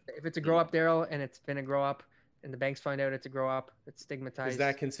 But if it's a grow up, Daryl, and it's been a grow up, and the banks find out it's a grow up, it's stigmatized. Is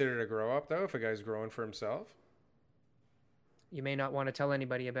that considered a grow up though? If a guy's growing for himself, you may not want to tell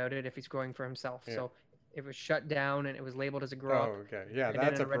anybody about it if he's growing for himself. Yeah. So if it was shut down and it was labeled as a grow up, okay, yeah,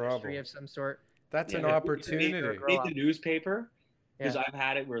 that's a problem of some sort. That's an opportunity. Read the newspaper because I've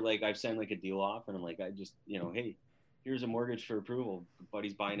had it where like I've sent like a deal off and I'm like, I just hey, here's a mortgage for approval.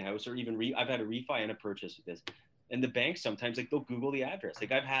 Buddy's buying a house, or even I've had a refi and a purchase with this. And the bank sometimes like they'll Google the address.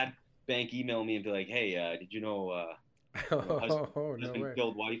 Like I've had bank email me and be like, hey, did you know husband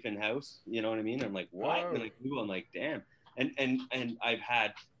killed wife in house? You know what I mean? I'm like, what? And like Google, I'm like, damn. And I've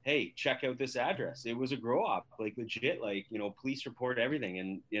had, hey, check out this address. It was a grow op, like legit, like, you know, police report, everything.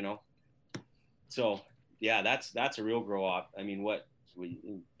 And, you know, so yeah, that's a real grow op. I mean,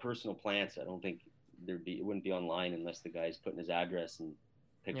 personal plants, I don't think it wouldn't be online unless the guy's putting his address and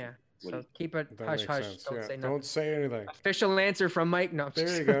picture. Yeah. So keep it That hush makes hush. sense. Don't Yeah. say nothing. Don't say anything. Official answer from Mike. No.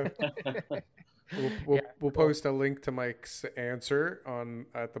 There you go. We'll post a link to Mike's answer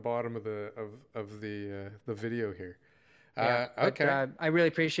at the bottom of the video here. Yeah, okay. But, I really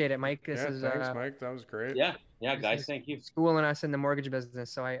appreciate it, Mike. This is thanks, Mike. That was great. Yeah, guys, thank you. Schooling us in the mortgage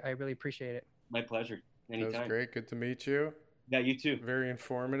business, so I really appreciate it. My pleasure. Anytime. That was great. Good to meet you. Yeah, you too. Very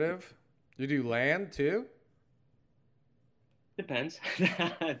informative. You do land too? Depends.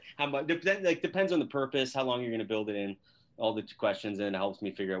 How much? Depends on the purpose, how long you're going to build it in, all the questions, and it helps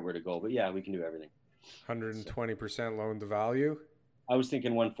me figure out where to go. But yeah, we can do everything. 120% loan to value. I was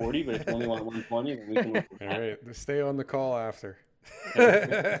thinking 140, but if you only want 120, then we can work with All that. right. Stay on the call after. All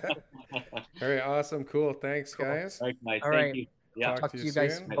right. Awesome. Cool. Thanks, guys. All right, guys. All Thank right. you. Yeah. Talk to you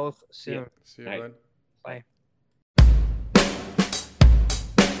guys soon. both soon. See you, Bye. bud. Bye.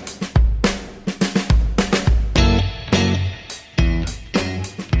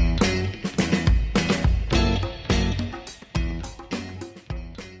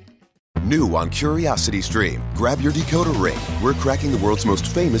 New on CuriosityStream. Grab your decoder ring. We're cracking the world's most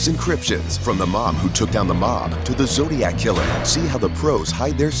famous encryptions. From the mom who took down the mob to the Zodiac killer. See how the pros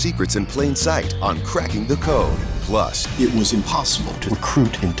hide their secrets in plain sight on Cracking the Code. Plus, it was impossible to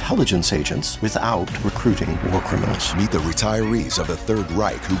recruit intelligence agents without recruiting war criminals. Meet the retirees of the Third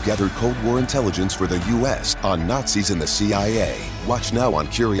Reich who gathered Cold War intelligence for the U.S. on Nazis and the CIA. Watch now on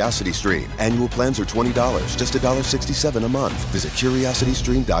CuriosityStream. Annual plans are $20, just $1.67 a month. Visit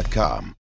CuriosityStream.com.